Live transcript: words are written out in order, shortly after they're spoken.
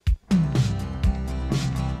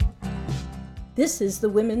This is the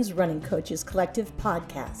Women's Running Coaches Collective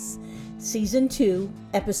podcast, Season 2,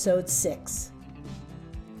 Episode 6.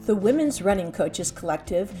 The Women's Running Coaches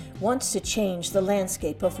Collective wants to change the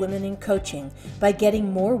landscape of women in coaching by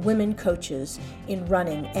getting more women coaches in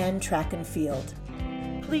running and track and field.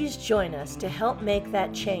 Please join us to help make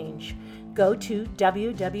that change. Go to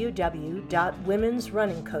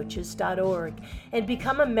www.womensrunningcoaches.org and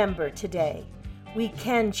become a member today. We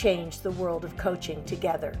can change the world of coaching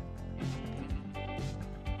together.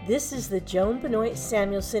 This is the Joan Benoit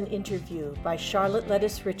Samuelson interview by Charlotte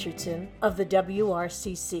Lettuce Richardson of the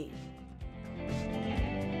WRCC.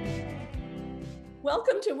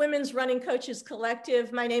 Welcome to Women's Running Coaches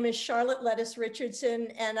Collective. My name is Charlotte Lettuce Richardson,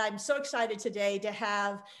 and I'm so excited today to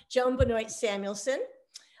have Joan Benoit Samuelson.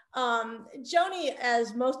 Joni,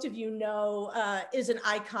 as most of you know, is an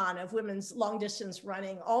icon of women's long distance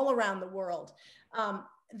running all around the world.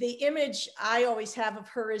 The image I always have of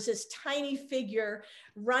her is this tiny figure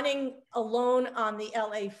running alone on the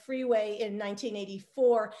LA freeway in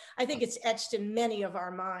 1984. I think it's etched in many of our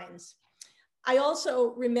minds. I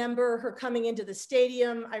also remember her coming into the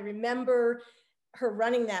stadium. I remember her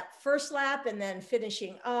running that first lap and then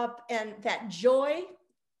finishing up, and that joy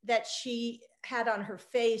that she had on her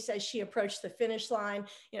face as she approached the finish line,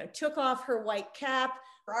 took off her white cap,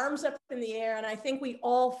 her arms up in the air. And I think we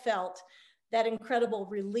all felt that incredible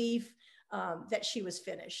relief that she was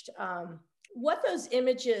finished. What those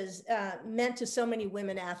images meant to so many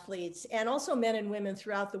women athletes and also men and women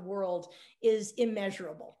throughout the world is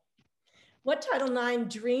immeasurable. What Title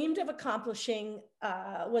IX dreamed of accomplishing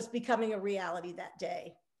was becoming a reality that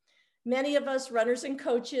day. Many of us runners and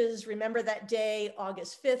coaches remember that day,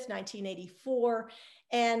 August 5th, 1984,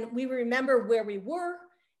 and we remember where we were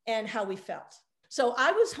and how we felt. So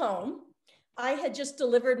I was home. I had just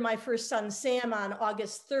delivered my first son, Sam, on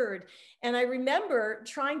August 3rd. And I remember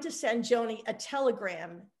trying to send Joni a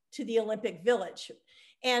telegram to the Olympic Village.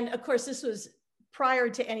 And of course, this was prior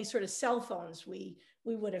to any sort of cell phones we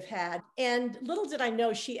would have had. And little did I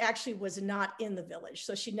know she actually was not in the village.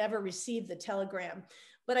 So she never received the telegram.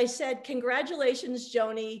 But I said, congratulations,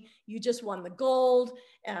 Joni, you just won the gold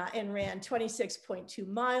and ran 26.2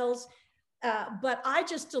 miles. But I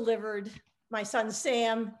just delivered my son,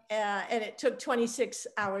 Sam, and it took 26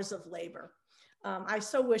 hours of labor. I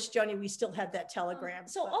so wish, Joni, we still had that telegram.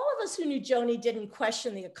 So all of us who knew Joni didn't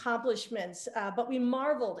question the accomplishments, but we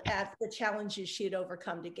marveled at the challenges she had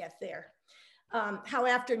overcome to get there. How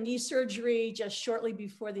after knee surgery, just shortly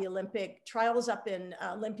before the Olympic trials up in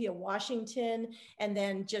Olympia, Washington, and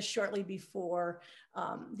then just shortly before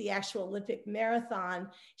the actual Olympic marathon,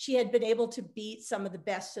 she had been able to beat some of the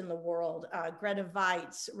best in the world, Greta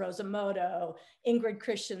Weitz, Rosa Moto, Ingrid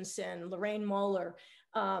Christensen, Lorraine Moeller.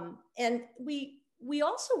 And we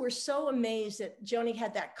also were so amazed that Joni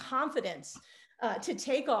had that confidence to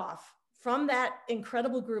take off from that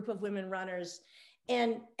incredible group of women runners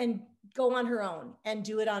and go on her own and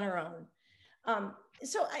do it on her own.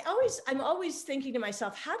 So I'm always thinking to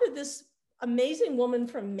myself, how did this amazing woman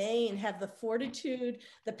from Maine have the fortitude,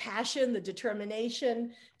 the passion, the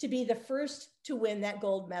determination to be the first to win that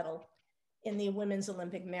gold medal in the women's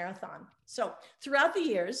Olympic marathon? So throughout the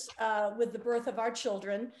years, with the birth of our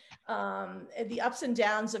children, the ups and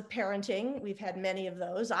downs of parenting, we've had many of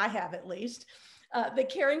those, I have at least, the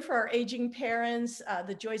caring for our aging parents,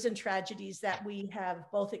 the joys and tragedies that we have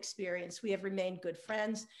both experienced. We have remained good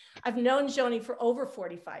friends. I've known Joni for over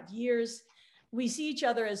 45 years. We see each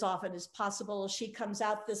other as often as possible. She comes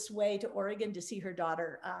out this way to Oregon to see her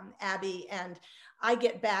daughter, Abby, and I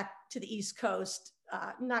get back to the East Coast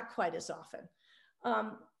not quite as often.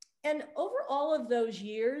 And over all of those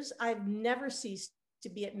years, I've never ceased to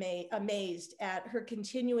be amazed at her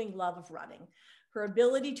continuing love of running, her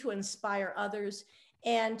ability to inspire others,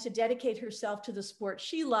 and to dedicate herself to the sport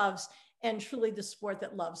she loves and truly the sport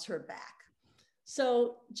that loves her back.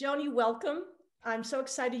 So Joni, welcome. I'm so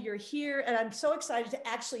excited you're here, and I'm so excited to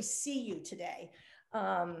actually see you today.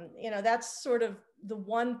 That's sort of the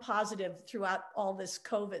one positive throughout all this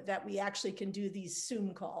COVID, that we actually can do these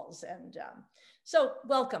Zoom calls. And so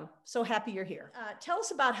welcome, so happy you're here. Tell us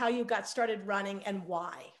about how you got started running and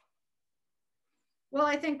why. Well,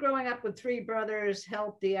 I think growing up with three brothers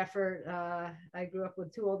helped the effort. I grew up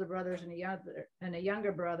with two older brothers and a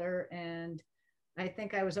younger brother, and I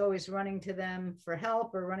think I was always running to them for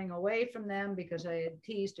help or running away from them because I had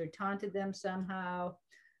teased or taunted them somehow.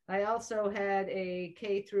 I also had a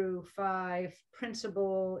K through 5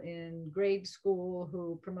 principal in grade school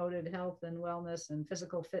who promoted health and wellness and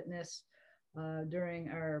physical fitness during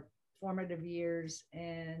our formative years.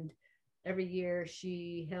 And every year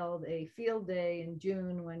she held a field day in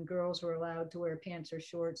June when girls were allowed to wear pants or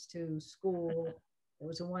shorts to school. It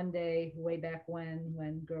was a one day way back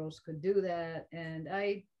when girls could do that. And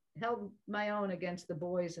I held my own against the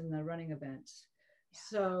boys in the running events.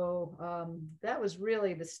 So that was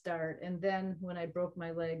really the start. And then when I broke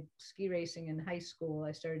my leg ski racing in high school,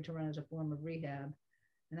 I started to run as a form of rehab.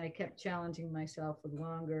 And I kept challenging myself with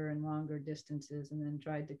longer and longer distances, and then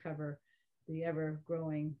tried to cover the ever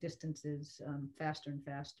growing distances faster and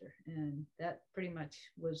faster. And that pretty much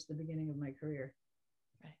was the beginning of my career.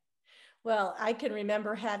 Well, I can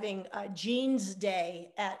remember having a jeans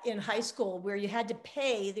day in high school where you had to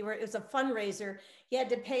pay. It was a fundraiser. You had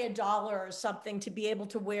to pay $1 or something to be able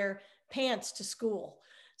to wear pants to school.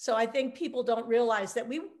 So I think people don't realize that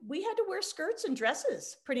we had to wear skirts and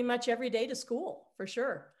dresses pretty much every day to school, for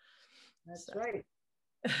sure. That's right.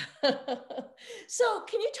 So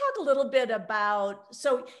can you talk a little bit about,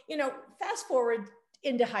 fast forward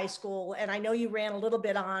into high school, and I know you ran a little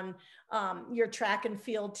bit on your track and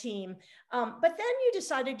field team, but then you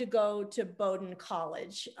decided to go to Bowdoin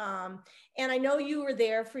College. And I know you were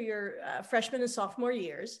there for your freshman and sophomore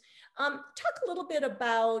years. Talk a little bit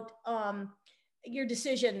about your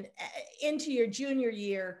decision into your junior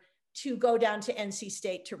year to go down to NC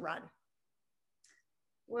State to run.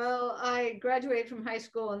 Well, I graduated from high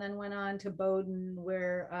school and then went on to Bowdoin,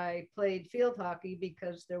 where I played field hockey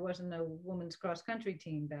because there wasn't a women's cross country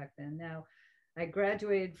team back then. Now, I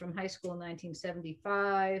graduated from high school in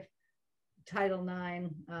 1975. Title IX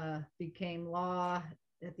became law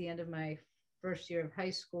at the end of my first year of high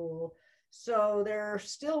school. So there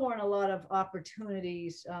still weren't a lot of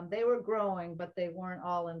opportunities. They were growing, but they weren't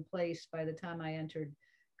all in place by the time I entered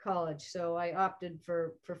college. So I opted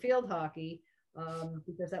for field hockey.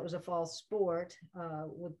 Because that was a fall sport,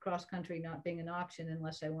 with cross country not being an option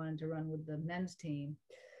unless I wanted to run with the men's team.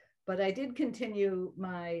 But I did continue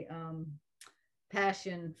my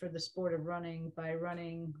passion for the sport of running by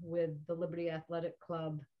running with the Liberty Athletic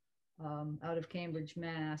Club out of Cambridge,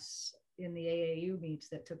 Mass, in the AAU meets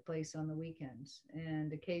that took place on the weekends.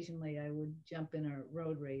 And occasionally I would jump in a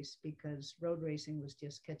road race because road racing was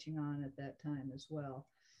just catching on at that time as well.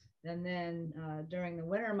 And then during the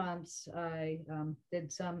winter months, I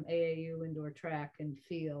did some AAU indoor track and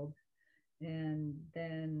field. And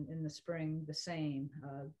then in the spring, the same.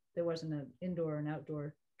 There wasn't an indoor and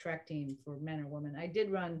outdoor track team for men or women. I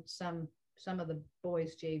did run some of the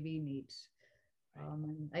boys' JV meets.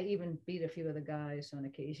 I even beat a few of the guys on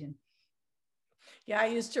occasion. Yeah, I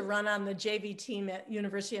used to run on the JV team at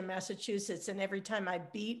University of Massachusetts, and every time I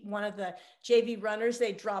beat one of the JV runners,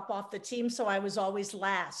 they drop off the team, so I was always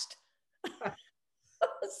last.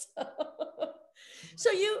 So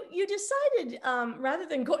you decided, rather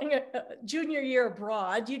than going a junior year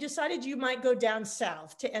abroad, you decided you might go down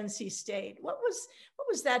south to NC State. What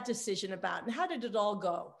was that decision about, and how did it all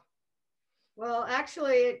go? Well,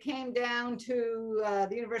 actually, it came down to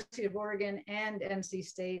the University of Oregon and NC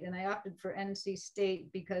State, and I opted for NC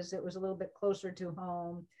State because it was a little bit closer to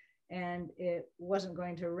home, and it wasn't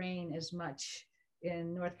going to rain as much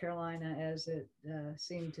in North Carolina as it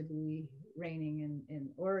seemed to be raining in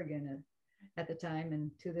Oregon at the time,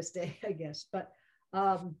 and to this day, I guess. But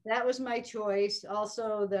that was my choice.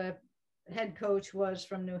 Also, the head coach was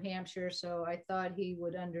from New Hampshire, so I thought he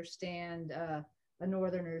would understand a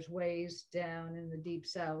northerner's ways down in the deep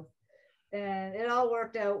south. And it all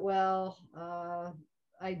worked out well.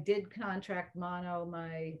 I did contract mono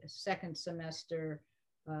my second semester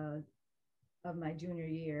of my junior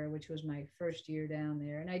year, which was my first year down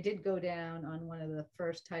there. And I did go down on one of the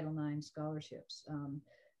first Title IX scholarships.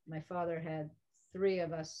 My father had 3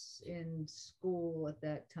 of us in school at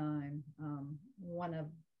that time. One of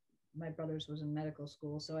my brothers was in medical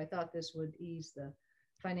school, so I thought this would ease the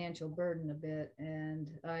financial burden a bit, and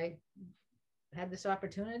I had this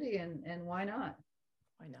opportunity, and why not?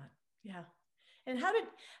 Why not? Yeah. And how did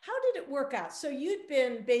it work out? So you'd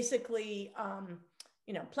been basically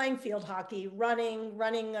playing field hockey,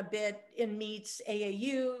 running a bit in meets,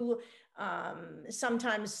 AAU,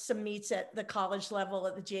 sometimes some meets at the college level,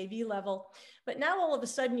 at the JV level. But now all of a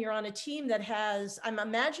sudden you're on a team that has, I'm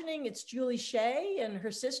imagining it's Julie Shea and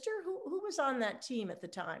her sister. Who was on that team at the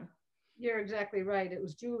time? You're exactly right. It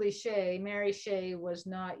was Julie Shea. Mary Shea was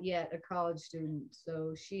not yet a college student,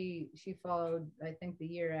 so she followed, I think, the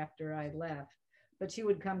year after I left. But she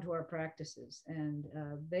would come to our practices, and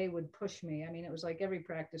they would push me. I mean, it was like every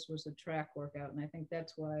practice was a track workout, and I think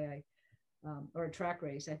that's why or a track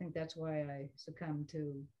race. I think that's why I succumbed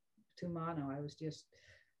to mono. I was just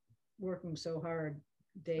working so hard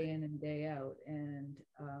day in and day out, and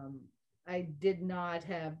I did not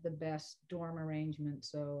have the best dorm arrangement,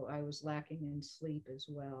 so I was lacking in sleep as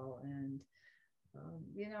well. And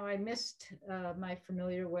I missed my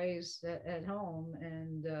familiar ways at home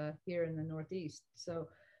and here in the Northeast. So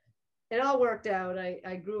it all worked out.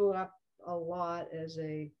 I grew up a lot as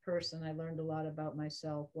a person. I learned a lot about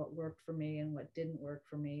myself, what worked for me and what didn't work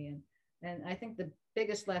for me. And I think the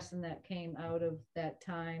biggest lesson that came out of that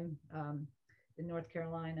time in North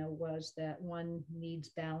Carolina was that one needs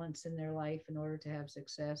balance in their life in order to have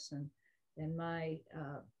success. And my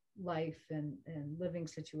life and living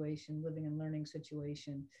and learning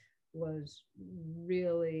situation was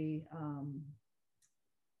really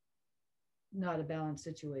not a balanced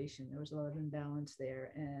situation. There was a lot of imbalance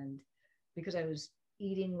there. And because I was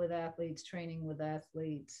eating with athletes, training with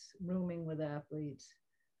athletes, rooming with athletes,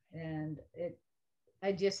 and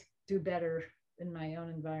I just do better in my own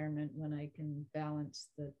environment when I can balance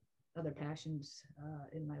the other passions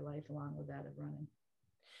in my life along with that of running.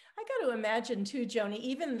 I got to imagine too, Joni,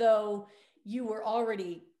 even though you were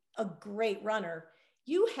already a great runner,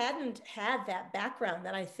 you hadn't had that background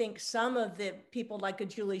that I think some of the people like a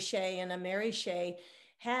Julie Shea and a Mary Shea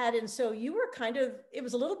had. And so you were it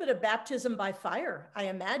was a little bit of baptism by fire, I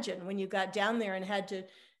imagine, when you got down there and had to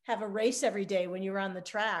have a race every day when you were on the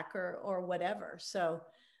track or whatever. So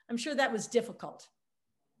I'm sure that was difficult.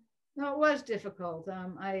 No, it was difficult.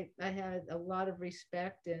 I had a lot of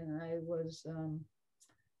respect, and I was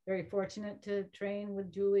very fortunate to train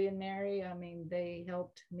with Julie and Mary. I mean, they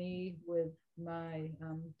helped me with my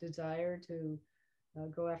desire to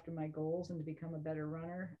go after my goals and to become a better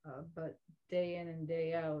runner. But day in and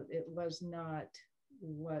day out, it was not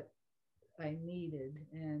what I needed.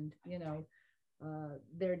 And,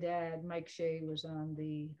 their dad, Mike Shea, was on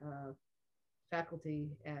the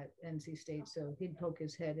faculty at NC State. So he'd poke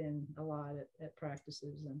his head in a lot at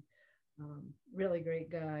practices, and really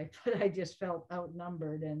great guy, but I just felt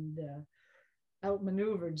outnumbered and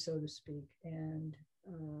outmaneuvered, so to speak. And,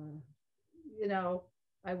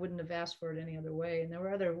 I wouldn't have asked for it any other way. And there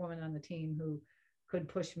were other women on the team who could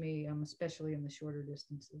push me, especially in the shorter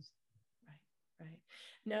distances. Right.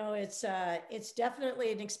 No, it's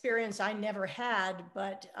definitely an experience I never had,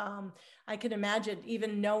 but I can imagine,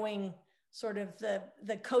 even knowing sort of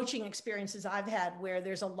the coaching experiences I've had, where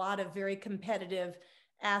there's a lot of very competitive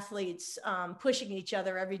athletes pushing each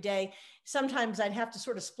other every day. Sometimes I'd have to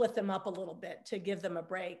sort of split them up a little bit to give them a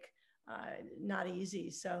break. Not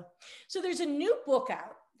easy. So there's a new book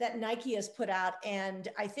out that Nike has put out, and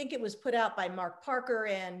I think it was put out by Mark Parker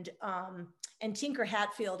and Tinker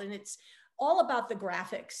Hatfield, and it's all about the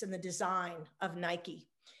graphics and the design of Nike.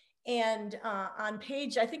 And on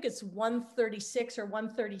page, I think it's 136 or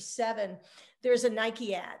 137, there's a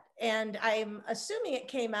Nike ad. And I'm assuming it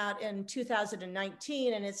came out in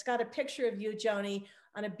 2019. And it's got a picture of you, Joni,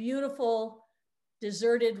 on a beautiful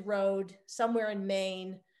deserted road somewhere in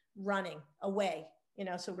Maine, running away.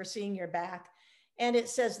 So we're seeing your back. And it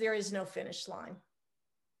says, "There is no finish line."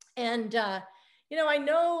 And, I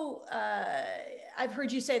know I've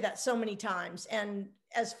heard you say that so many times. And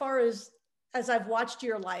as far as I've watched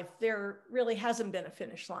your life, there really hasn't been a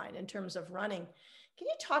finish line in terms of running. Can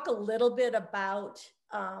you talk a little bit about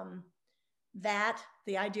that,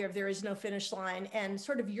 the idea of there is no finish line, and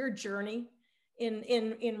sort of your journey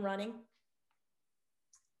in running?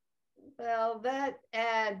 Well, that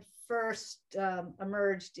ad first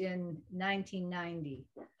emerged in 1990.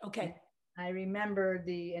 Okay. I remember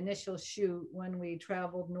the initial shoot when we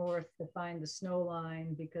traveled north to find the snow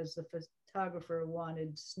line because the photographer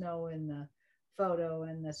wanted snow in the photo,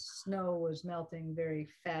 and the snow was melting very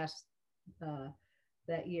fast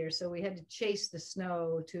that year. So we had to chase the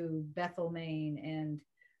snow to Bethel, Maine,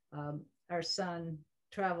 and our son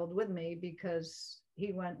traveled with me because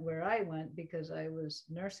he went where I went because I was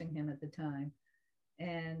nursing him at the time.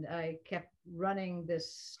 And I kept running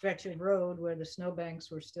this stretch of road where the snowbanks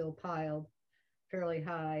were still piled fairly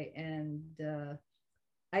high. And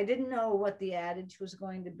I didn't know what the adage was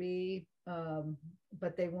going to be,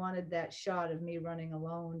 but they wanted that shot of me running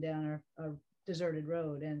alone down a deserted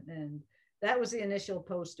road. And that was the initial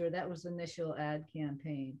poster. That was the initial ad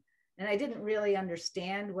campaign. And I didn't really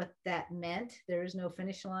understand what that meant. There is no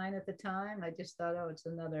finish line at the time. I just thought, oh, it's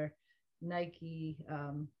another Nike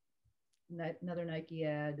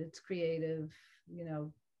ad. It's creative,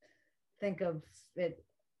 think of it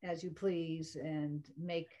as you please and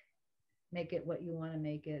make it what you want to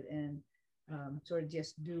make it, and sort of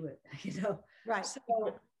just do it, Right.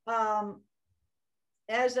 So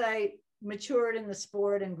as I matured in the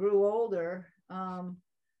sport and grew older,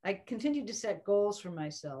 I continued to set goals for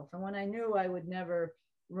myself. And when I knew I would never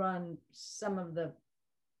run some of the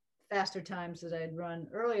faster times that I'd run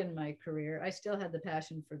early in my career, I still had the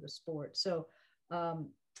passion for the sport. So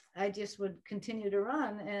I just would continue to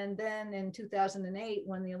run. And then in 2008,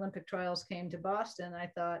 when the Olympic trials came to Boston, I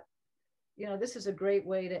thought, this is a great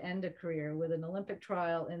way to end a career with an Olympic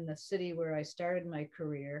trial in the city where I started my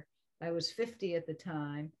career. I was 50 at the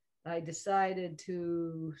time. I decided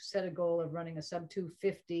to set a goal of running a sub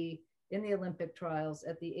 250 in the Olympic trials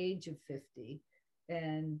at the age of 50,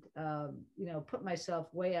 and put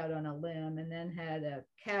myself way out on a limb, and then had a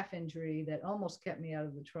calf injury that almost kept me out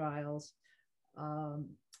of the trials,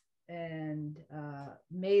 and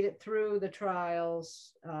made it through the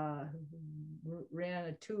trials, ran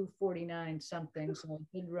a 249 something, so I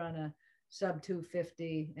did run a sub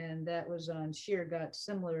 250, and that was on sheer gut,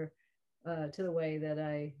 similar to the way that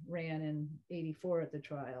I ran in 84 at the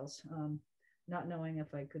trials, not knowing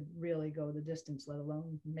if I could really go the distance, let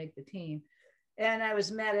alone make the team. And I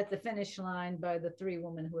was met at the finish line by the three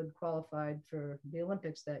women who had qualified for the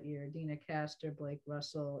Olympics that year, Dina Castor, Blake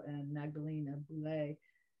Russell, and Magdalena Boulet.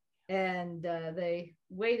 And they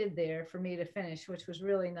waited there for me to finish, which was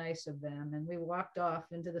really nice of them. And we walked off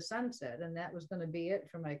into the sunset, and that was going to be it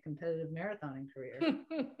for my competitive marathoning career.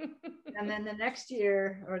 And then the next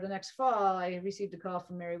year, or the next fall, I received a call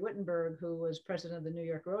from Mary Wittenberg, who was president of the New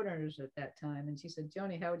York Roadrunners at that time. And she said,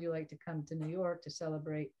 Joni, how would you like to come to New York to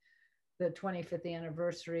celebrate the 25th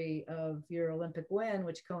anniversary of your Olympic win,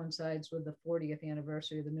 which coincides with the 40th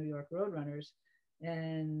anniversary of the New York Roadrunners?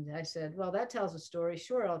 And I said, well, that tells a story.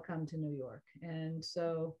 Sure, I'll come to New York. And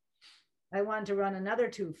so I wanted to run another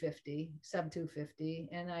 250, sub 250,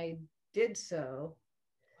 and I did so.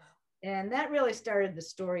 And that really started the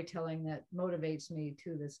storytelling that motivates me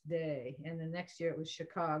to this day. And the next year it was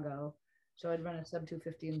Chicago. So I'd run a sub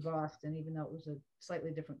 250 in Boston, even though it was a slightly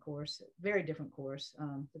different course, very different course,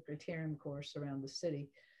 the Criterium course around the city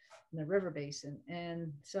in the river basin.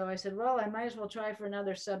 And so I said, well, I might as well try for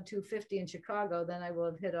another sub 250 in Chicago. Then I will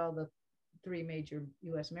have hit all the three major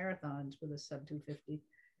US marathons with a sub 250.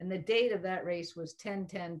 And the date of that race was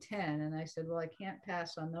 10-10-10. And I said, well, I can't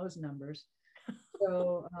pass on those numbers.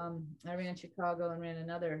 So I ran Chicago and ran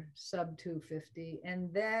another sub 250.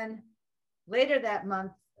 And then later that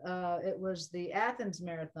month, it was the Athens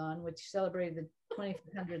Marathon, which celebrated the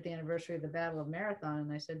 200th anniversary of the Battle of Marathon.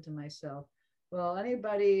 And I said to myself, well,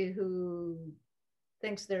 anybody who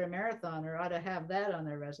thinks they're a marathoner ought to have that on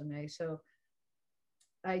their resume. So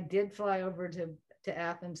I did fly over to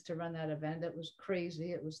Athens to run that event. It was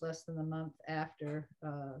crazy. It was less than a month after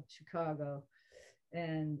Chicago.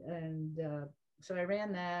 And so I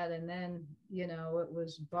ran that, and then, it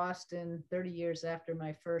was Boston 30 years after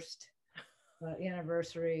my first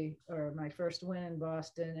anniversary, or my first win in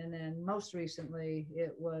Boston. And then most recently,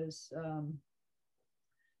 it was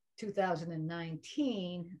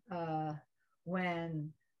 2019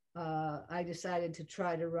 when I decided to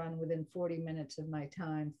try to run within 40 minutes of my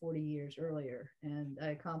time 40 years earlier. And I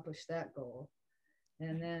accomplished that goal.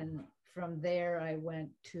 And then from there, I went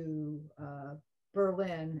to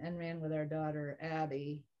Berlin and ran with our daughter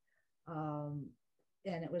Abby, and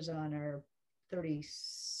it was on our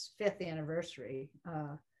 35th anniversary.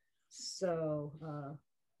 So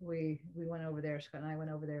we went over there. Scott and I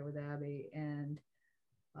went over there with Abby, and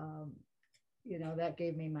that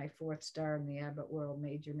gave me my 4th star in the Abbott World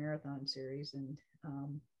Major Marathon Series. And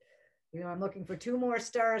I'm looking for 2 more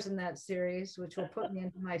stars in that series, which will put me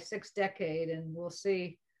into my 6th decade, and we'll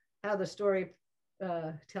see how the story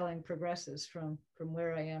telling progresses from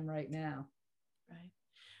where I am right now. Right.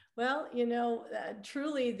 Well,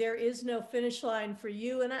 truly there is no finish line for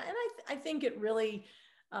you. And I think it really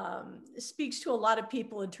speaks to a lot of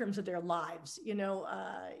people in terms of their lives.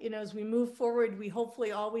 As we move forward, we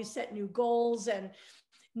hopefully always set new goals and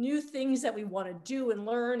new things that we want to do and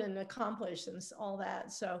learn and accomplish and all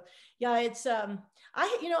that. So yeah, it's,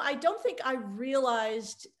 I don't think I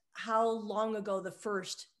realized how long ago the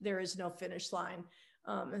first There Is No Finish Line.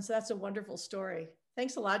 And so that's a wonderful story.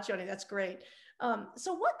 Thanks a lot, Joni. That's great.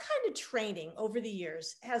 So what kind of training over the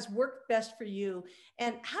years has worked best for you?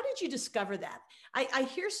 And how did you discover that? I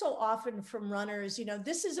hear so often from runners,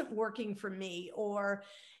 this isn't working for me, or,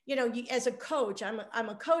 as a coach, I'm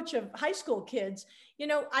a coach of high school kids,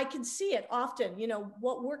 I can see it often,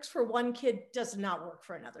 what works for one kid does not work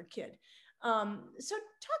for another kid. So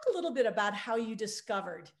talk a little bit about how you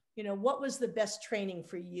discovered, what was the best training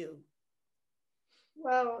for you?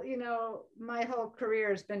 Well, my whole career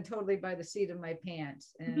has been totally by the seat of my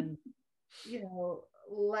pants. And,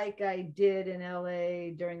 like I did in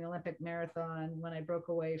LA during the Olympic Marathon, when I broke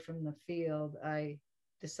away from the field, I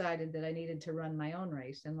decided that I needed to run my own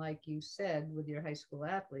race. And like you said, with your high school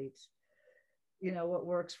athletes, you know, what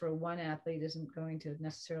works for one athlete isn't going to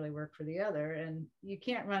necessarily work for the other. And you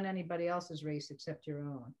can't run anybody else's race except your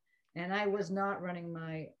own. And I was not running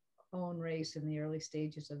my own race in the early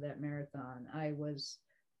stages of that marathon. I was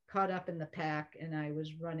caught up in the pack and I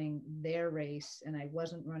was running their race, and I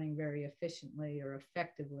wasn't running very efficiently or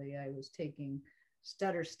effectively. I was taking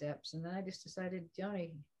stutter steps. And then I just decided,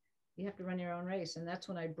 Joni, you have to run your own race. And that's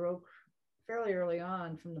when I broke fairly early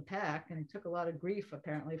on from the pack, and took a lot of grief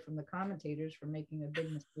apparently from the commentators for making a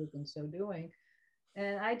big mistake in so doing.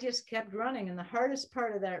 And I just kept running. And the hardest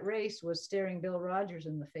part of that race was staring Bill Rogers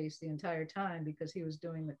in the face the entire time, because he was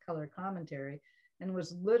doing the color commentary and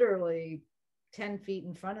was literally 10 feet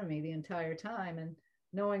in front of me the entire time. And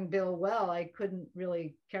knowing Bill well, I couldn't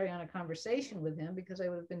really carry on a conversation with him because I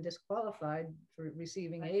would have been disqualified for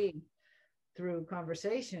receiving aid through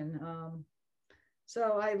conversation.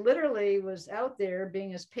 So I literally was out there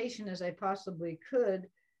being as patient as I possibly could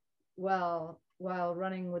while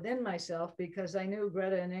running within myself, because I knew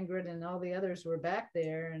Greta and Ingrid and all the others were back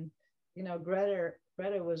there. And, you know, Greta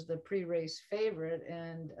was the pre-race favorite,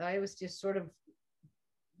 and I was just sort of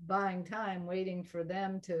buying time, waiting for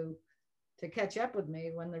them to catch up with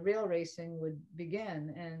me when the real racing would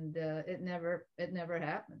begin. And it never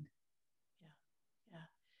happened. Yeah.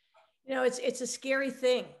 You know, it's a scary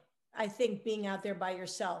thing, I think, being out there by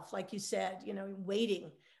yourself, like you said, you know,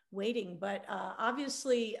 waiting. But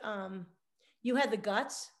obviously, you had the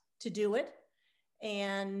guts to do it,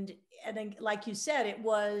 and then, like you said, it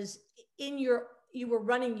was you were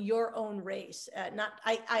running your own race.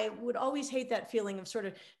 I would always hate that feeling of sort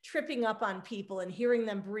of tripping up on people and hearing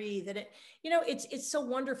them breathe. And it's so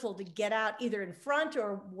wonderful to get out either in front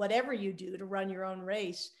or whatever you do to run your own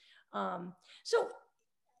race. So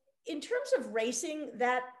in terms of racing,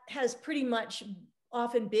 that has pretty much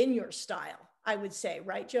often been your style, I would say,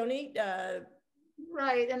 right, Joni?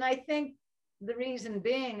 Right. And I think the reason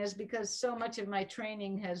being is because so much of my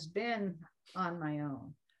training has been on my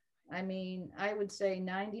own. I mean, I would say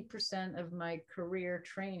 90% of my career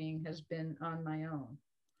training has been on my own.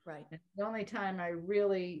 Right. And the only time I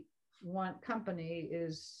really want company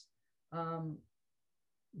is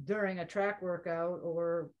during a track workout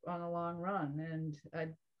or on a long run. And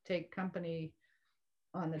I'd take company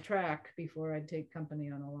on the track before I'd take company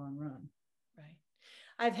on a long run. Right.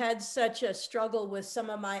 I've had such a struggle with some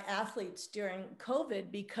of my athletes during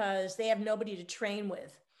COVID because they have nobody to train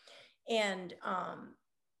with. And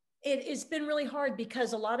it's been really hard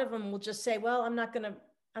because a lot of them will just say, well, I'm not going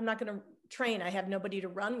to train. I have nobody to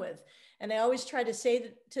run with. And I always try to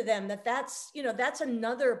say to them that that's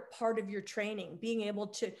another part of your training, being able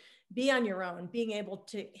to be on your own, being able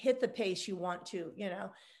to hit the pace you want to, you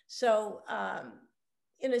know. So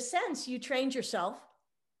in a sense, you trained yourself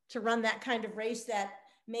to run that kind of race that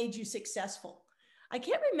made you successful. I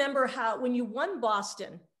can't remember when you won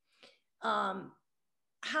Boston,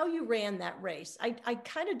 how you ran that race. I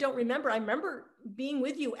kind of don't remember. I remember being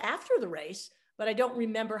with you after the race, but I don't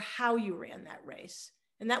remember how you ran that race.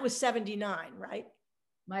 And that was 79, right?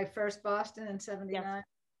 My first Boston in 79.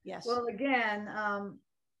 Yes. Well, again,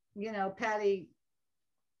 you know, Patty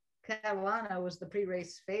Catalano was the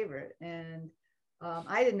pre-race favorite, and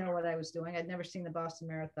I didn't know what I was doing. I'd never seen the Boston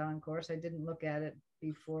Marathon course. I didn't look at it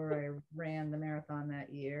before I ran the marathon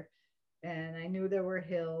that year. And I knew there were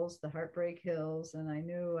hills, the Heartbreak Hills, and I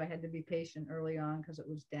knew I had to be patient early on because it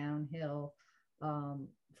was downhill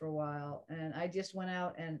for a while. And I just went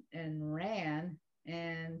out and ran.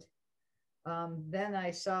 And then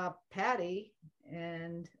I saw Patty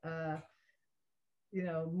and, you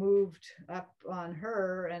know, moved up on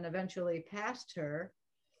her and eventually passed her.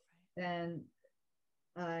 And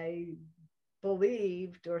I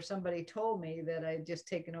believed, or somebody told me, that I'd just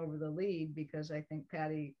taken over the lead because I think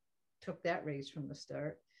Patty took that race from the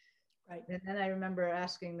start. Right. And then I remember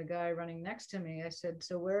asking the guy running next to me, I said,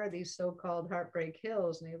 so where are these so-called Heartbreak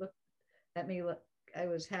Hills? And he looked at me, I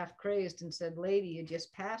was half crazed, and said, lady, you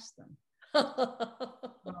just passed them.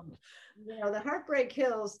 You know, the Heartbreak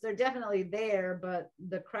Hills, they're definitely there, but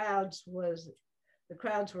the crowds were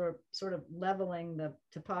sort of leveling the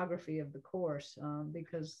topography of the course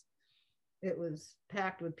because it was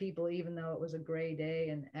packed with people, even though it was a gray day,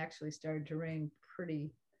 and actually started to rain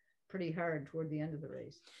pretty hard toward the end of the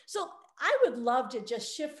race. So I would love to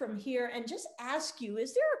just shift from here and just ask you,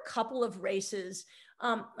 is there a couple of races,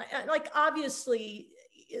 like obviously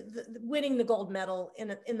winning the gold medal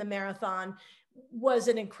in the marathon was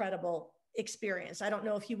an incredible experience. I don't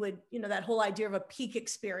know if you would, you know, that whole idea of a peak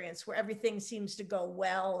experience where everything seems to go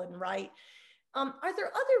well and right. Are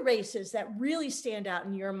there other races that really stand out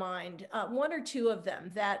in your mind, one or two of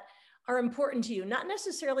them that are important to you, not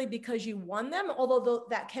necessarily because you won them, although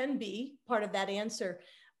that can be part of that answer,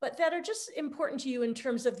 but that are just important to you in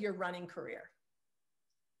terms of your running career?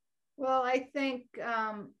 Well, I think,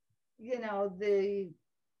 the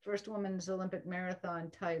first women's Olympic marathon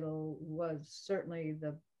title was certainly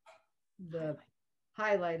the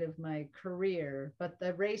highlight of my career, but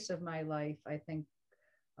the race of my life, I think,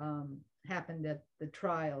 happened at the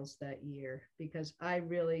trials that year, because I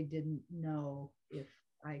really didn't know if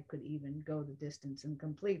I could even go the distance and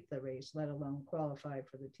complete the race, let alone qualify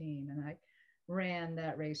for the team. And I ran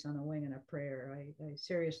that race on a wing and a prayer. I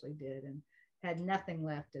seriously did, and had nothing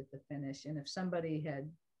left at the finish. And if somebody had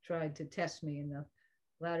tried to test me in the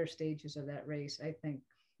latter stages of that race, I think,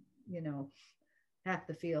 half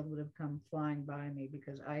the field would have come flying by me,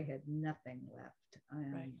 because I had nothing left.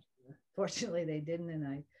 And right. Fortunately, they didn't, and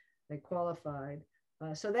I qualified.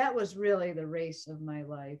 So that was really the race of my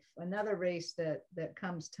life. Another race that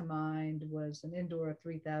comes to mind was an indoor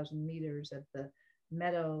 3,000 meters at the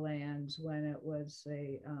Meadowlands, when it was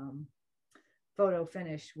a photo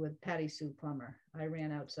finish with Patty Sue Plummer. I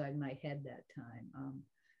ran outside my head that time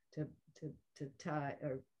to tie,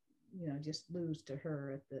 or just lose to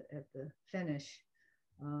her at the finish.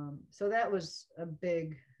 So that was a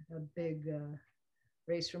big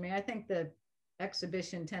race for me. I think the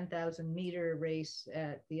exhibition 10,000 meter race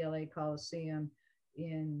at the LA Coliseum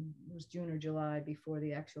it was June or July before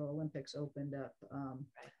the actual Olympics opened up,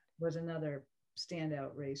 was another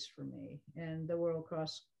standout race for me. And the World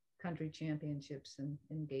Cross Country Championships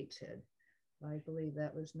in Gateshead, I believe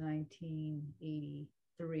that was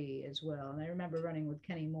 1983 as well. And I remember running with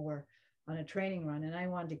Kenny Moore on a training run, and I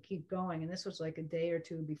wanted to keep going. And this was like a day or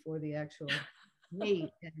two before the actual meet.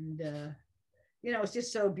 And, it was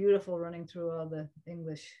just so beautiful running through all the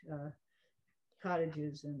English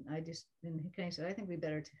cottages. And Kenny said, I think we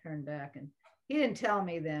better turn back. And he didn't tell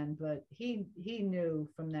me then, but he knew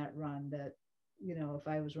from that run that, if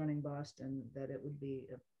I was running Boston, that it would be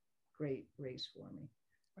a great race for me.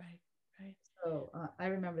 Right. So I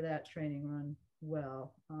remember that training run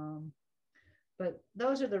well. But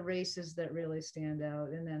those are the races that really stand out.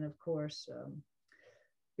 And then, of course,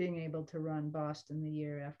 being able to run Boston the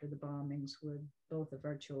year after the bombings with both of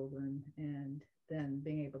our children, and then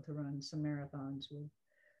being able to run some marathons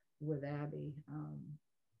with Abby.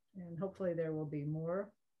 And hopefully there will be more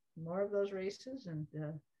of those races. And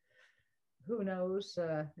who knows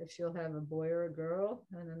if she'll have a boy or a girl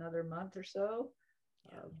in another month or so.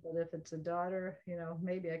 But if it's a daughter,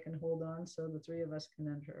 maybe I can hold on so the three of us can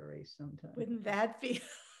enter a race sometime. Wouldn't that be?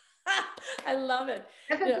 I love it.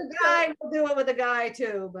 If it's a guy, we'll do it with a guy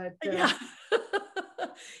too. But yeah.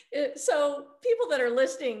 So people that are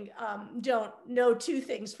listening don't know two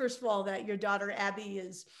things. First of all, that your daughter Abby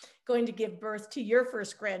is going to give birth to your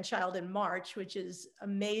first grandchild in March, which is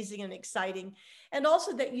amazing and exciting. And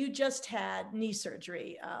also that you just had knee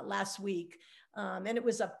surgery last week. And it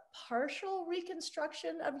was a partial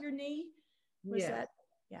reconstruction of your knee. Was that?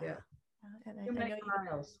 Yeah.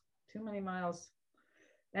 Too many miles.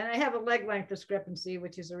 And I have a leg length discrepancy,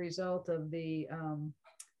 which is a result of the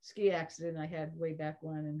ski accident I had way back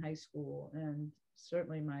when in high school. And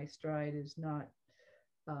certainly my stride is not,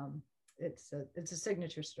 it's a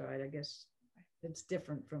signature stride. I guess it's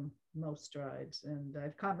different from most strides. And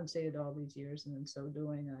I've compensated all these years. And in so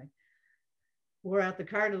doing, I wore out the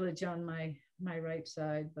cartilage on my right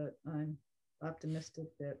side, but I'm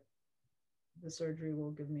optimistic that the surgery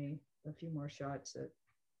will give me a few more shots at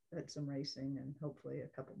some racing and hopefully a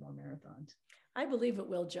couple more marathons. I believe it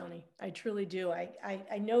will, Joni. I truly do.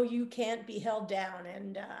 I know you can't be held down.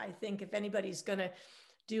 And I think if anybody's going to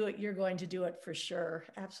do it, you're going to do it for sure.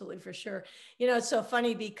 Absolutely, for sure. It's so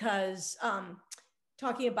funny because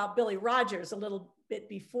talking about Billy Rogers a little bit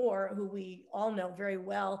before, who we all know very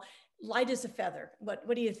well, light as a feather.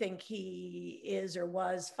 What do you think he is or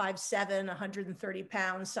was? 5'7", 130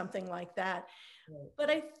 pounds, something like that. Right. But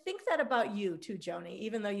I think that about you too, Joni,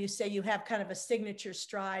 even though you say you have kind of a signature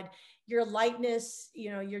stride, your lightness,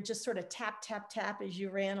 you're just sort of tap, tap, tap as you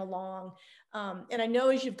ran along. And I know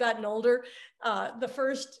as you've gotten older, the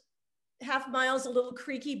first half mile's a little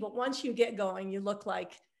creaky, but once you get going, you look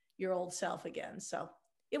like your old self again. So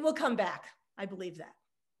it will come back. I believe that.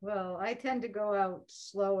 Well, I tend to go out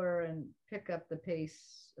slower and pick up the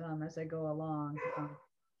pace as I go along.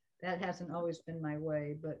 That hasn't always been my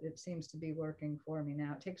way, but it seems to be working for me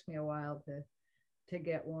now. It takes me a while to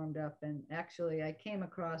get warmed up. And actually, I came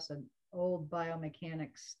across an old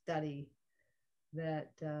biomechanics study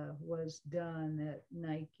that was done at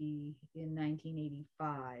Nike in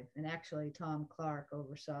 1985. And actually, Tom Clark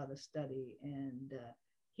oversaw the study, and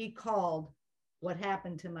he called what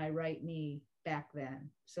happened to my right knee back then.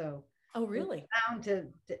 So Oh, really?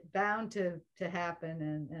 Bound to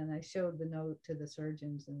happen. And I showed the note to the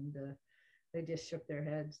surgeons, and they just shook their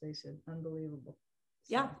heads. They said, unbelievable.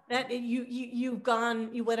 Yeah, So, that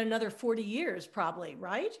you went another 40 years probably,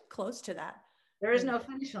 right? Close to that. there is no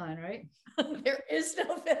finish line, right? There is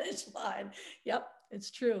no finish line. Yep, it's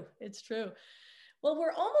true. It's true. Well,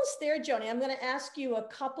 we're almost there, Joni. I'm going to ask you a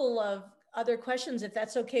couple of other questions if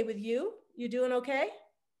that's okay with you. You doing okay?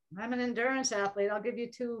 I'm an endurance athlete. I'll give you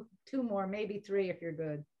two more, maybe three if you're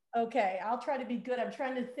good. Okay, I'll try to be good. I'm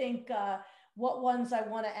trying to think what ones I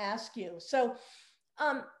want to ask you. So,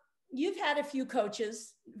 um, you've had a few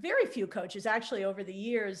coaches, very few coaches actually over the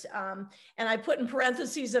years. And I put in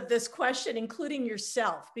parentheses of this question, including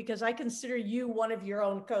yourself, because I consider you one of your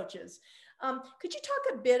own coaches. Could you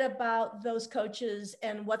talk a bit about those coaches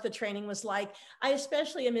and what the training was like? I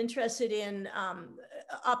especially am interested in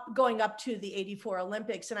going up to the '84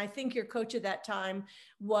 Olympics. And I think your coach at that time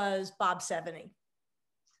was Bob Seveny.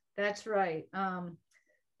 That's right.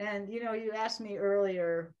 And you asked me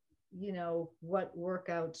earlier, what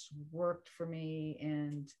workouts worked for me,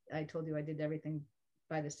 and I told you I did everything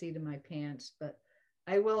by the seat of my pants. But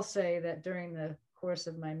I will say that during the course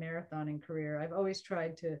of my marathoning career, I've always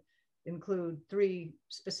tried to include 3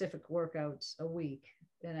 specific workouts a week,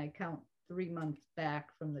 and I count 3 months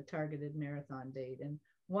back from the targeted marathon date. And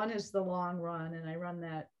one is the long run, and I run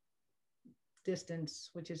that distance,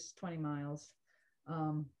 which is 20 miles,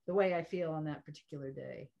 the way I feel on that particular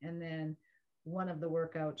day. And then one of the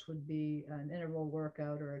workouts would be an interval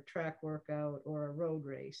workout or a track workout or a road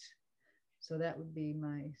race. So that would be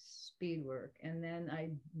my speed work. And then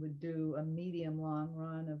I would do a medium long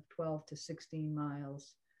run of 12 to 16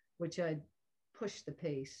 miles, which I'd push the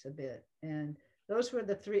pace a bit. And those were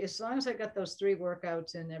the 3, as long as I got those 3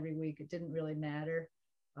 workouts in every week, it didn't really matter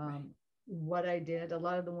what I did. A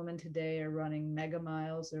lot of the women today are running mega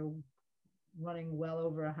miles. They're running well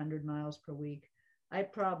over 100 miles per week. I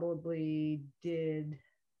probably did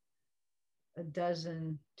 2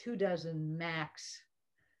 dozen max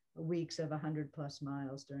weeks of 100 plus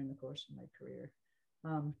miles during the course of my career.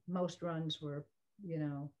 Most runs were,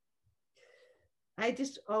 I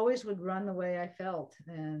just always would run the way I felt.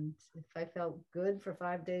 And if I felt good for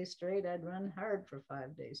 5 days straight, I'd run hard for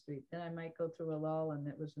 5 days straight. Then I might go through a lull and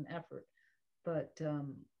it was an effort. But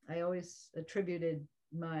I always attributed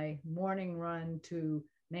my morning run to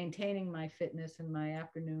maintaining my fitness and my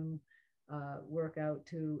afternoon workout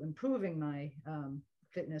to improving my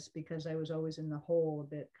fitness, because I was always in the hole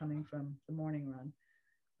a bit coming from the morning run.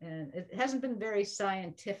 And it hasn't been very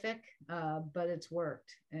scientific, but it's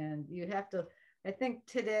worked. And you have to, I think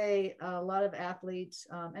today, a lot of athletes,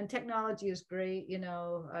 and technology is great.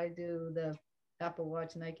 I do the Apple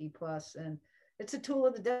Watch Nike Plus, and it's a tool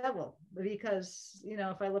of the devil, because,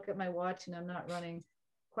 if I look at my watch and I'm not running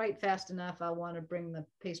quite fast enough, I'll want to bring the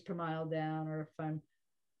pace per mile down. Or if I'm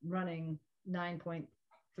running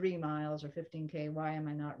 9.3 miles or 15K, why am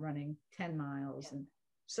I not running 10 miles? And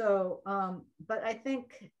so, but I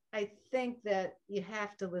think that you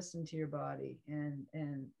have to listen to your body, and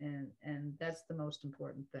that's the most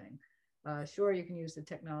important thing. Sure, you can use the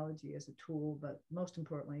technology as a tool, but most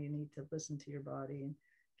importantly, you need to listen to your body and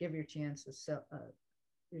give yourself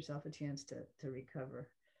a chance to recover.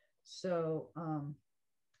 So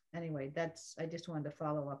anyway, I just wanted to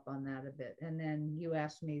follow up on that a bit. And then you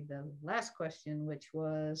asked me the last question, which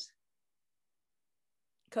was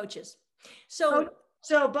coaches. So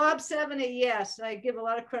Bob Seveny, yes, I give a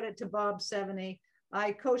lot of credit to Bob Seveny.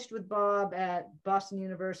 I coached with Bob at Boston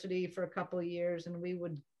University for a couple of years, and we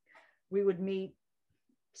would meet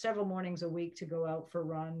several mornings a week to go out for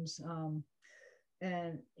runs.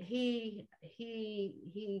 And he'd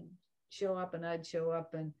show up and I'd show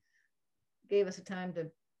up, and gave us a time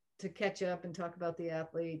to catch up and talk about the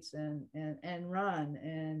athletes and run.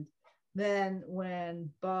 And then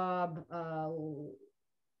when Bob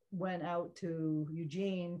went out to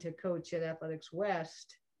Eugene to coach at Athletics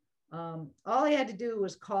West, all he had to do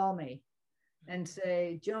was call me and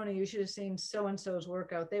say, Joni, you should have seen so-and-so's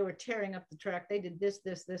workout. They were tearing up the track. They did this,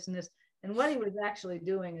 this, this, and this. And what he was actually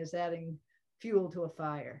doing is adding fuel to a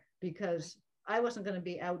fire, because I wasn't going to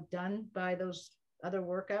be outdone by those other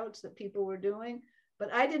workouts that people were doing.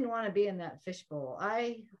 But I didn't want to be in that fishbowl.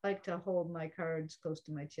 I like to hold my cards close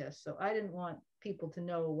to my chest. So I didn't want people to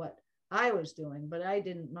know what I was doing, but I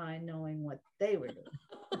didn't mind knowing what they were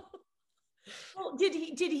doing. Well, did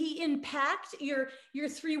he impact your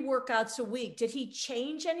 3 workouts a week? Did he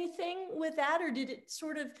change anything with that, or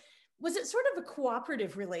was it sort of a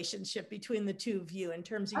cooperative relationship between the two of you in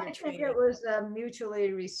terms of your training? I think it was a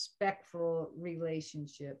mutually respectful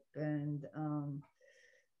relationship, and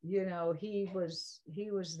you know, he was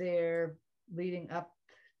there leading up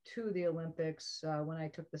to the Olympics when I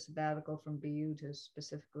took the sabbatical from BU to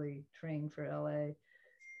specifically train for LA.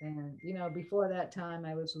 And, you know, before that time,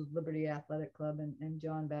 I was with Liberty Athletic Club and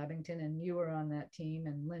John Babington, and you were on that team,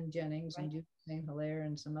 and Lynn Jennings and Judy St. Hilaire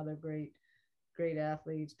and some other great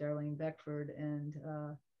athletes, Darlene Beckford. And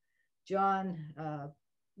John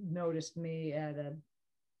noticed me at a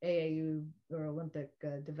AAU or Olympic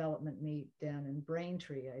development meet down in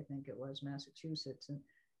Braintree, I think it was, Massachusetts. And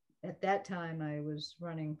at that time, I was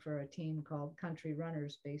running for a team called Country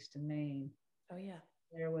Runners based in Maine. Oh, yeah.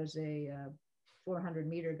 There was a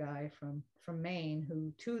 400-meter guy from Maine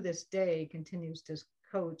who to this day continues to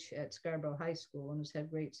coach at Scarborough High School and has had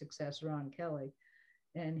great success, Ron Kelly.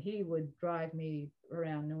 And he would drive me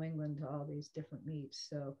around New England to all these different meets.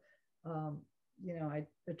 So, you know, I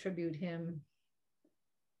attribute him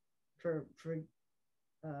for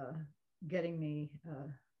getting me,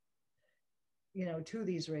 you know, to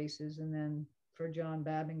these races, and then for John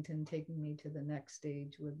Babington taking me to the next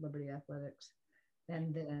stage with Liberty Athletics,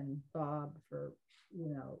 and then Bob for, you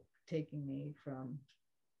know, taking me from,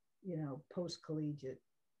 you know, post-collegiate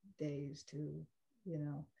days to, you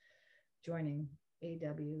know, joining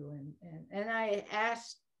AW. And I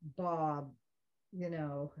asked Bob, you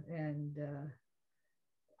know, and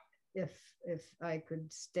if I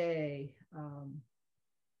could stay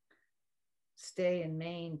in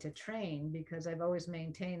Maine to train, because I've always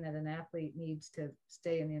maintained that an athlete needs to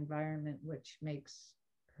stay in the environment which makes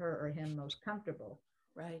her or him most comfortable.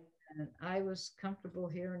 Right. And I was comfortable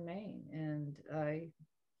here in Maine, and I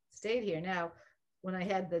stayed here. Now, when I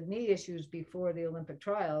had the knee issues before the Olympic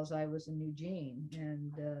trials, I was in Eugene,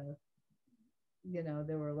 and you know,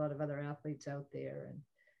 there were a lot of other athletes out there,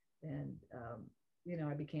 and you know,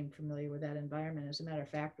 I became familiar with that environment. As a matter of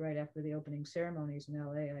fact, right after the opening ceremonies in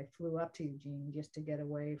LA, I flew up to Eugene just to get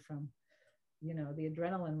away from, you know, the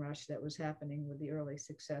adrenaline rush that was happening with the early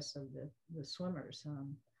success of the swimmers.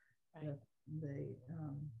 Right.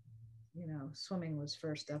 You know, swimming was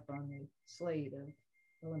first up on the slate of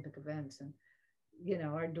Olympic events, and you know,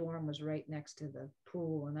 our dorm was right next to the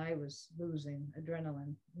pool, and I was losing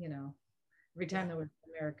adrenaline. You know, every time there was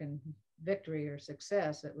American victory or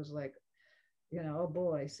success, it was like, you know, oh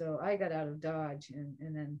boy. So I got out of Dodge and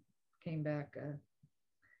then came back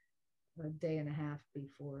a day and a half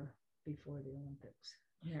before the Olympics.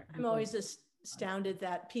 Yeah, I'm always astounded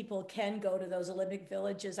that people can go to those Olympic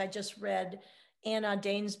villages. I just read Anna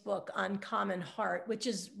Dane's book, Uncommon Heart, which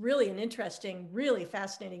is really an interesting, really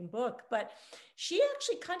fascinating book. But she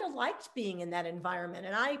actually kind of liked being in that environment.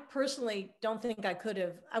 And I personally don't think I could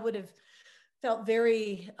have. I would have felt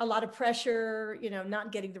a lot of pressure, you know,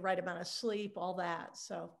 not getting the right amount of sleep, all that.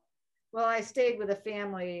 So. Well, I stayed with a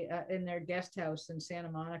family in their guest house in Santa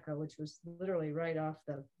Monica, which was literally right off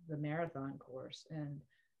the marathon course. And,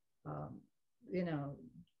 you know,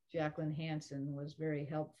 Jacqueline Hansen was very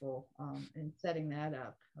helpful in setting that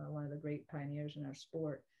up, one of the great pioneers in our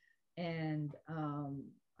sport. And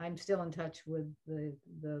I'm still in touch with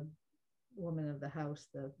the woman of the house.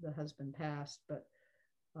 The husband passed, but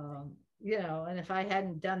you know, and if I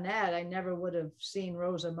hadn't done that, I never would have seen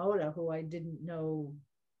Rosa Mota, who I didn't know,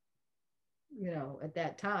 you know, at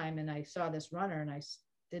that time. And I saw this runner and I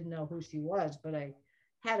didn't know who she was, but I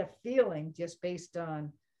had a feeling just based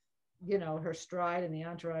on, you know, her stride and the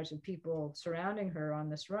entourage of people surrounding her on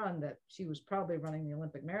this run that she was probably running the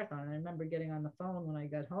Olympic marathon. And I remember getting on the phone when I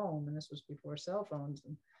got home, and this was before cell phones,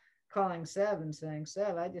 and calling Sev and saying,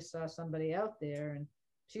 Sev, I just saw somebody out there and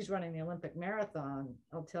she's running the Olympic marathon.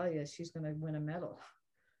 I'll tell you, she's going to win a medal.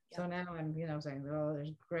 Yeah. So now I'm, you know, saying, oh,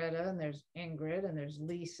 there's Greta and there's Ingrid and there's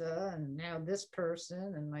Lisa and now this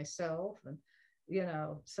person and myself. And, you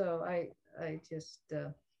know, so I just,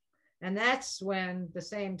 and that's when the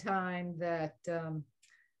same time that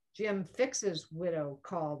Jim Fix's widow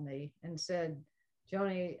called me and said,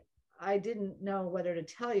 Joni, I didn't know whether to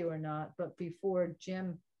tell you or not, but before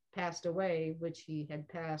Jim passed away, which he had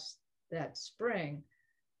passed that spring,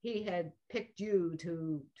 he had picked you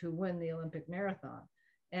to win the Olympic marathon.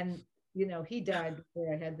 And, you know, he died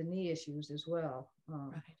before I had the knee issues as well.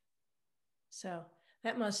 Right. So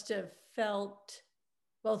that must have felt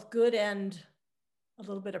both good and a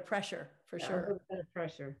little bit of pressure, for sure. A little bit of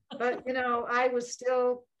pressure. But, you know, I was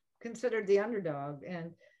still considered the underdog.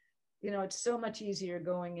 And, you know, it's so much easier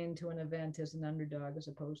going into an event as an underdog as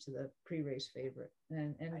opposed to the pre-race favorite.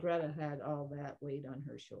 And right. Greta had all that weight on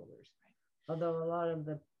her shoulders. Right. Although a lot of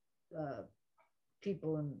the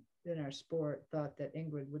people in our sport thought that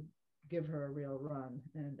Ingrid would give her a real run.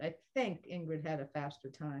 And I think Ingrid had a faster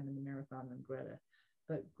time in the marathon than Greta,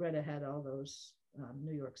 but Greta had all those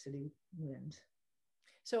New York City wins.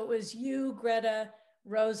 So it was you, Greta,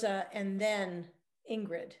 Rosa, and then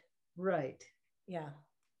Ingrid. Right. Yeah.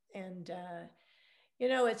 And, you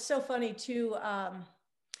know, it's so funny too.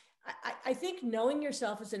 I think knowing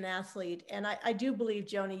yourself as an athlete, and I do believe,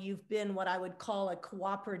 Joni, you've been what I would call a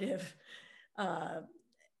cooperative uh,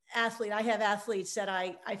 athlete. I have athletes that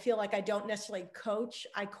I feel like I don't necessarily coach,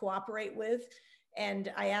 I cooperate with.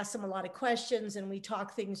 And I ask them a lot of questions and we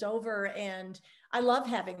talk things over. And I love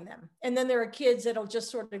having them. And then there are kids that'll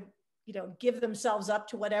just sort of, you know, give themselves up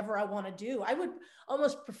to whatever I want to do. I would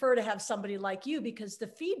almost prefer to have somebody like you because the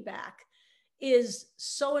feedback is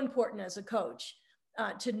so important as a coach,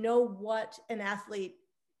 to know what an athlete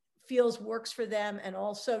feels works for them, and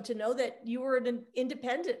also to know that you were an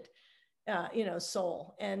independent, you know,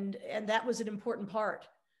 soul, and that was an important part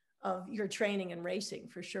of your training and racing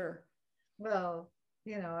for sure. Well,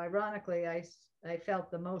 you know, ironically, I felt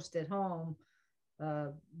the most at home uh,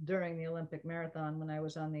 during the Olympic marathon when I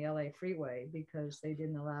was on the LA freeway because they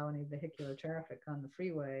didn't allow any vehicular traffic on the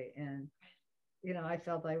freeway. And, you know, I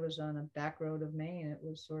felt I was on a back road of Maine. It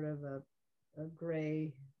was sort of a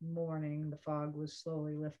gray morning. The fog was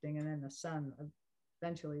slowly lifting and then the sun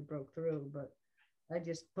eventually broke through. But I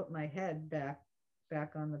just put my head back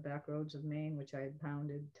on the back roads of Maine, which I had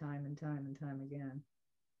pounded time and time and time again.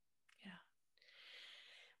 Yeah.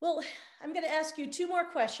 Well, I'm going to ask you two more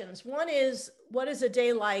questions. One is, what is a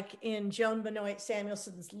day like in Joan Benoit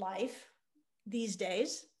Samuelson's life these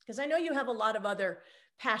days? Because I know you have a lot of other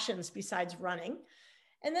passions besides running.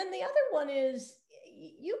 And then the other one is,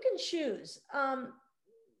 you can choose.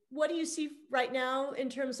 What do you see right now in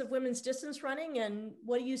terms of women's distance running, and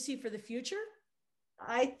what do you see for the future?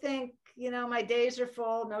 I think, you know, my days are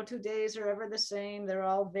full. No 2 days are ever the same. They're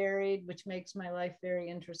all varied, which makes my life very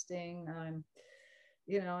interesting.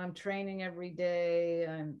 I'm training every day.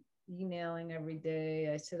 I'm emailing every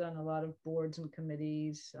day. I sit on a lot of boards and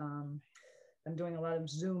committees. I'm doing a lot of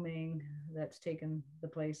Zooming. That's taken the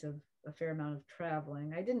place of a fair amount of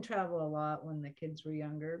traveling. I didn't travel a lot when the kids were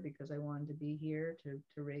younger because I wanted to be here to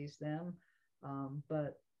raise them.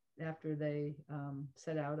 But after they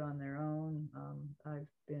set out on their own, I've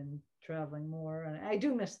been traveling more, and I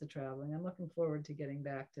do miss the traveling. I'm looking forward to getting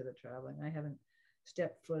back to the traveling. I haven't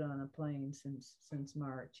stepped foot on a plane since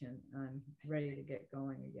March, and I'm ready to get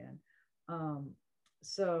going again. Um,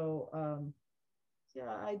 so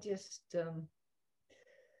yeah, I just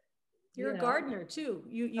You're a gardener too.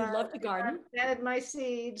 You love to garden. I planted my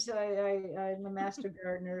seeds. I'm a master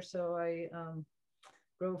gardener, so I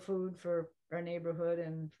grow food for our neighborhood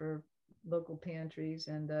and for local pantries.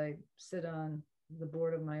 And I sit on the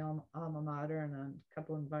board of my alma mater and on a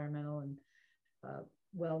couple environmental and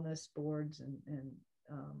wellness boards. And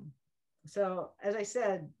so, as I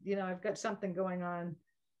said, you know, I've got something going on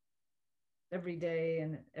every day,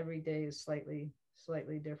 and every day is slightly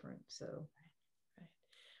different. So, Right.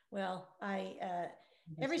 Well,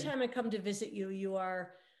 every time I come to visit you, you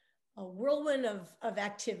are a whirlwind of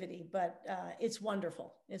activity, but it's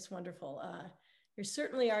wonderful. It's wonderful. You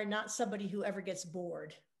certainly are not somebody who ever gets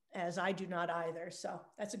bored, as I do not either. So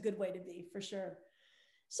that's a good way to be for sure.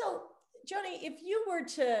 So, Joni, if you were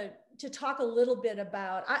to talk a little bit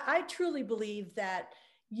about, I truly believe that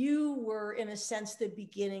you were, in a sense, the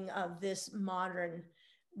beginning of this modern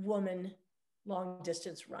woman long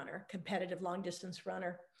distance runner, competitive long distance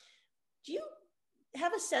runner. Do you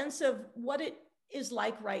have a sense of what it is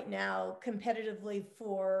like right now competitively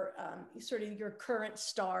for sort of your current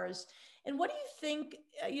stars? And what do you think,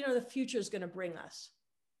 the future is going to bring us?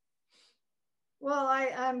 well,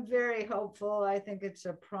 I'm very hopeful. I think it's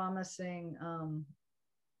a promising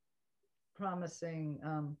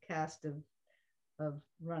cast of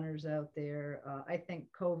runners out there. I think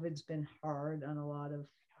COVID's been hard on a lot of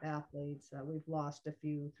athletes. We've lost a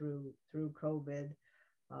few through COVID,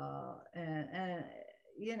 and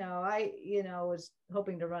I was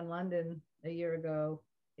hoping to run London a year ago,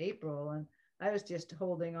 April, and I was just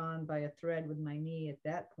holding on by a thread with my knee at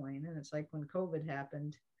that point. And it's like when COVID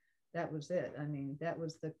happened, that was it. I mean, that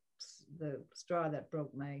was the straw that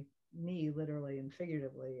broke my knee, literally and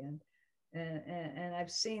figuratively. And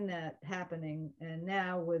I've seen that happening. And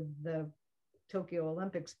now with the Tokyo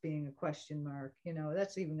Olympics being a question mark, you know,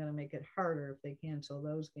 that's even going to make it harder if they cancel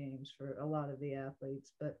those games for a lot of the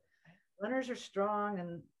athletes. But runners are strong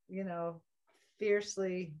and, you know,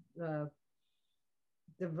 fiercely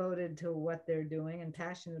devoted to what they're doing and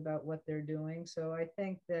passionate about what they're doing. So I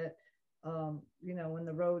think that, when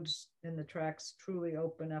the roads and the tracks truly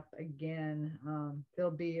open up again,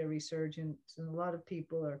 there'll be a resurgence. And a lot of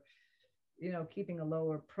people are, keeping a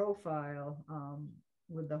lower profile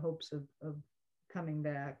with the hopes of coming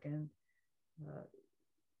back. And,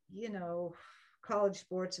 college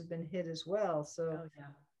sports have been hit as well. So,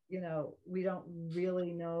 we don't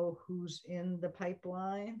really know who's in the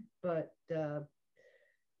pipeline, but,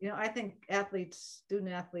 I think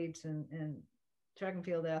student athletes and track and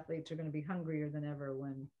field athletes are going to be hungrier than ever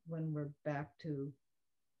when we're back to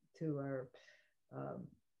our,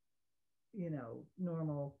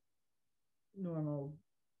 normal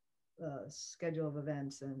schedule of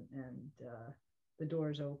events and the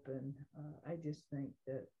doors open. I just think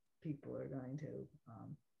that people are going to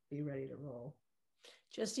be ready to roll.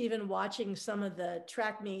 Just even watching some of the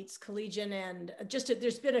track meets, collegiate, and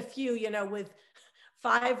there's been a few, with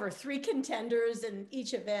 5 or 3 contenders in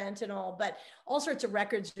each event and all, but all sorts of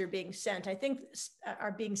records are being set. I think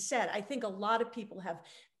a lot of people have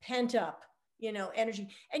pent up, energy.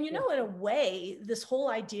 And, in a way, this whole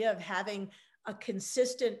idea of having a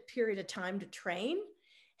consistent period of time to train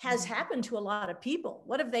has happened to a lot of people.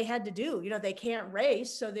 What have they had to do? They can't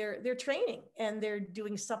race, so they're training and they're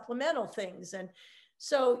doing supplemental things. And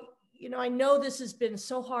so, I know this has been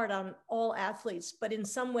so hard on all athletes, but in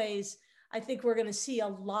some ways, I think we're going to see a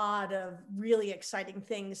lot of really exciting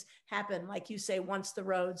things happen, like you say, once the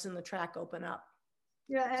roads and the track open up.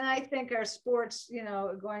 Yeah, and I think our sports,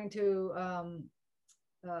 are going to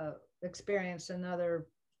experience another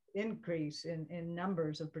increase in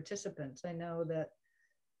numbers of participants. I know that,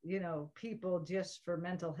 people just for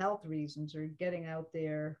mental health reasons are getting out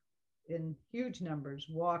there in huge numbers,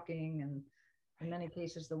 walking, and in many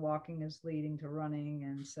cases, the walking is leading to running.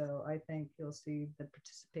 And so I think you'll see the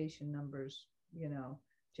participation numbers,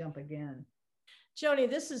 jump again. Joni,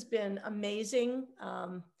 this has been amazing.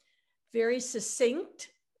 Very succinct.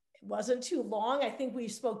 It wasn't too long. I think we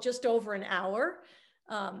spoke just over an hour.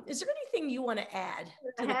 Is there anything you want to add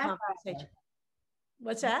to the conversation?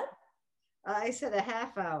 What's that? I said a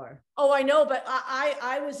half hour. Oh, I know, but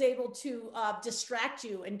I was able to distract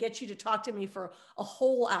you and get you to talk to me for a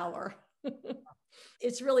whole hour.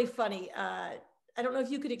 It's really funny. I don't know if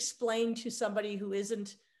you could explain to somebody who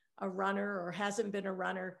isn't a runner or hasn't been a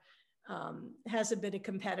runner, hasn't been a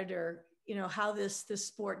competitor, how this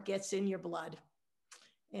sport gets in your blood.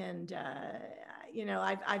 And,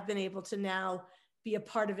 I've been able to now be a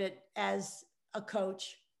part of it as a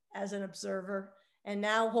coach, as an observer, and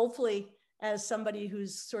now hopefully as somebody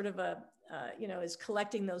who's sort of is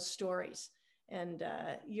collecting those stories. And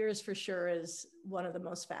yours for sure is one of the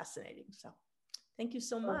most fascinating. So thank you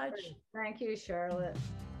so much. Thank you, Charlotte.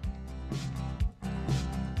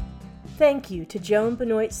 Thank you to Joan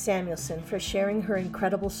Benoit Samuelson for sharing her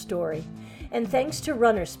incredible story. And thanks to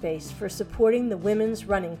Runnerspace for supporting the Women's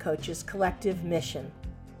Running Coaches Collective mission.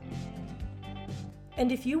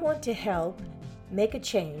 And if you want to help make a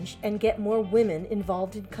change and get more women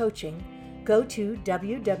involved in coaching, go to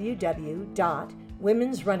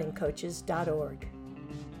www.womensrunningcoaches.org.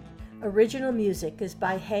 Original music is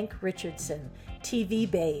by Hank Richardson, TV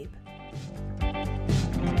Babe.